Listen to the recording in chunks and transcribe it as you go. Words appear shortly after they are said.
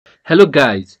Hello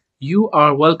guys, you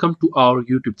are welcome to our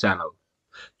YouTube channel.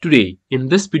 Today in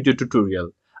this video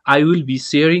tutorial, I will be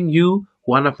sharing you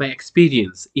one of my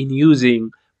experience in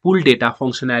using pull data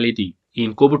functionality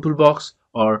in Kobo-toolbox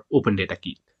or Open Data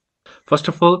Kit. First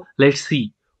of all, let's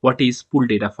see what is pull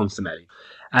data functionality.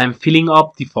 I am filling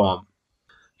up the form.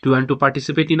 Do you want to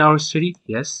participate in our study?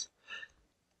 Yes.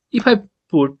 If I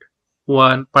put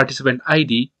one participant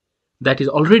ID that is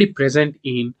already present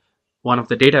in one of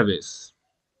the database,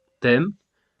 then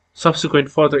subsequent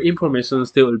further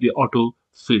informations they will be auto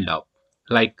filled up.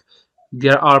 Like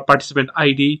there are participant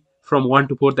ID from 1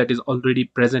 to 4 that is already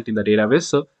present in the database,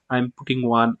 so I'm putting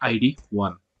one ID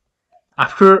 1.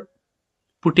 After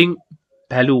putting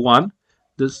value 1,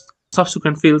 the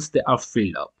subsequent fields they are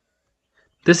filled up.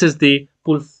 This is the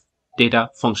pull data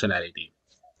functionality.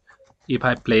 If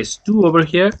I place 2 over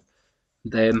here,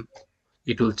 then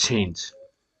it will change.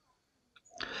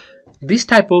 This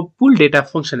type of pull data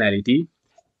functionality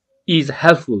is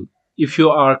helpful if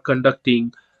you are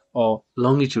conducting a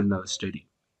longitudinal study.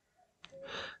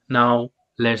 Now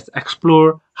let's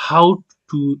explore how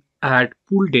to add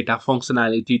pull data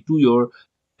functionality to your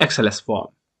XLS form.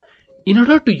 In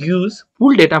order to use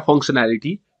pull data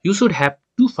functionality, you should have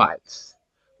two files.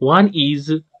 One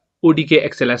is ODK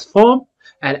XLS form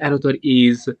and another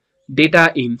is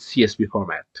data in CSV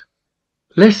format.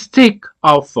 Let's take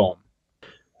our form.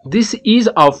 This is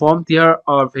our form. There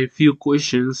are very few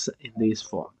questions in this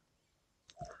form.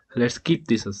 Let's keep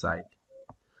this aside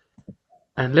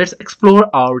and let's explore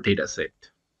our dataset.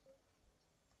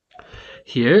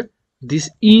 Here, this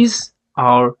is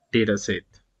our dataset.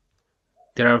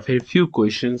 There are very few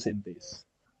questions in this.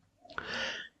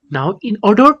 Now, in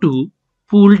order to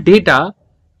pull data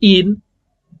in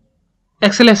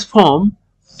XLS form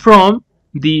from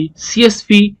the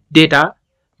CSV data,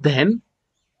 then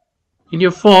in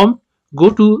your form, go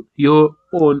to your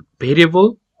own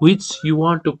variable which you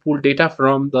want to pull data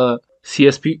from the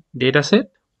CSV dataset,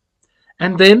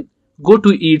 and then go to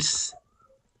its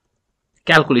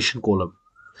calculation column,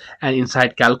 and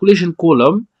inside calculation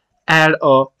column add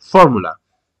a formula.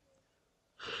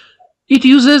 It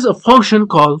uses a function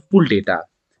called pull data.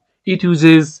 It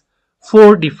uses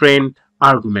 4 different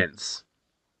arguments.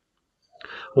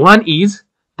 One is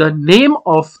the name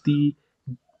of the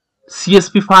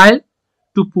CSV file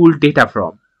to pull data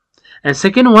from, and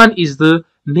second one is the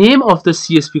name of the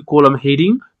CSV column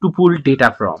heading to pull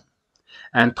data from,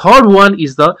 and third one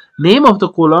is the name of the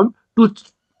column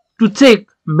to check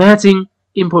matching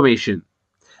information,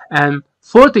 and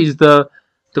fourth is the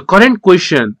current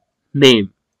question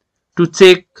name to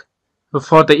check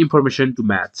for the information to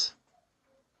match.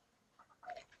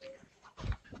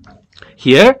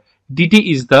 Here dt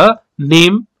is the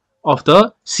name of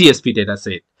the CSV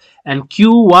dataset, and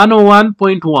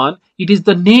Q101.1 it is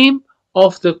the name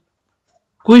of the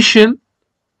question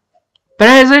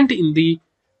present in the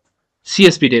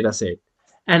CSV dataset,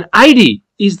 and ID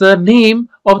is the name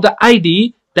of the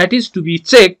ID that is to be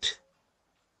checked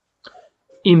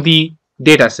in the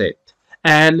dataset,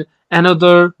 and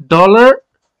another dollar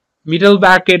middle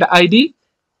bracket ID,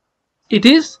 it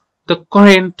is the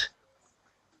current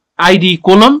ID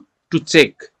column to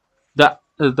check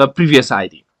the previous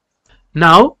ID.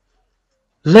 Now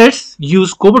let's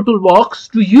use Kobo-toolbox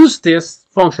to use this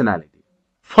functionality.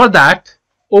 For that,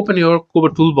 open your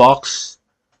Kobo-toolbox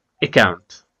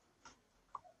account.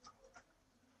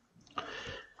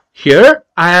 Here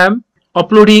I am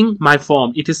uploading my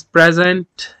form. It is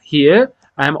present here.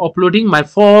 I am uploading my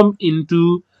form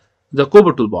into the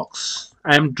Kobo-toolbox.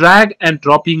 I am drag and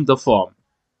dropping the form.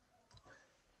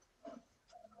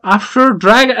 After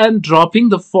drag and dropping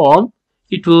the form,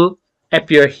 it will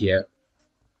appear here.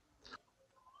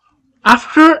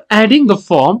 After adding the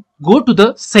form, go to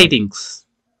the settings,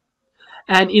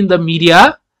 and in the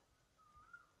media,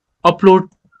 upload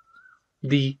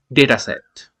the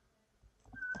dataset.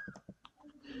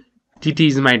 DT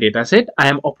is my dataset. I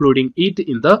am uploading it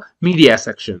in the media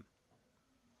section.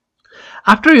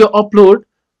 After you upload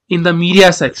in the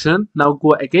media section, now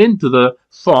go again to the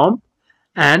form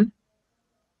and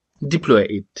deploy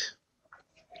it.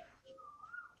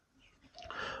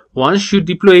 Once you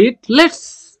deploy it,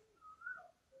 let's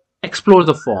explore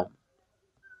the form.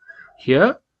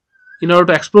 Here, in order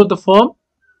to explore the form,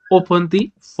 open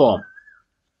the form.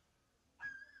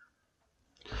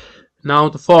 Now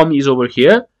the form is over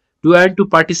here. Do I want to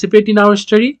participate in our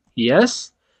study?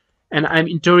 Yes. And I'm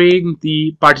entering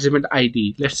the participant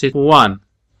ID. Let's say 1,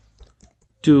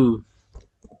 2,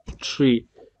 3.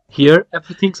 Here,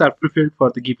 everything are prepared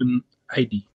for the given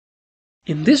ID.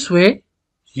 In this way,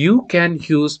 you can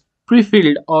use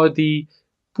pre-filled or the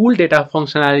pull data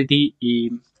functionality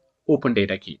in Open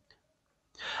Data Kit.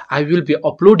 I will be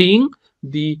uploading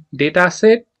the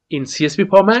dataset in CSV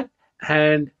format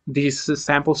and this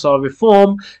sample survey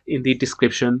form in the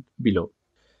description below.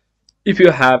 If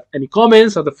you have any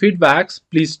comments or the feedbacks,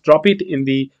 please drop it in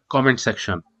the comment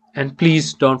section. And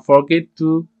please don't forget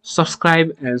to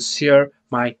subscribe and share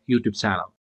my YouTube channel.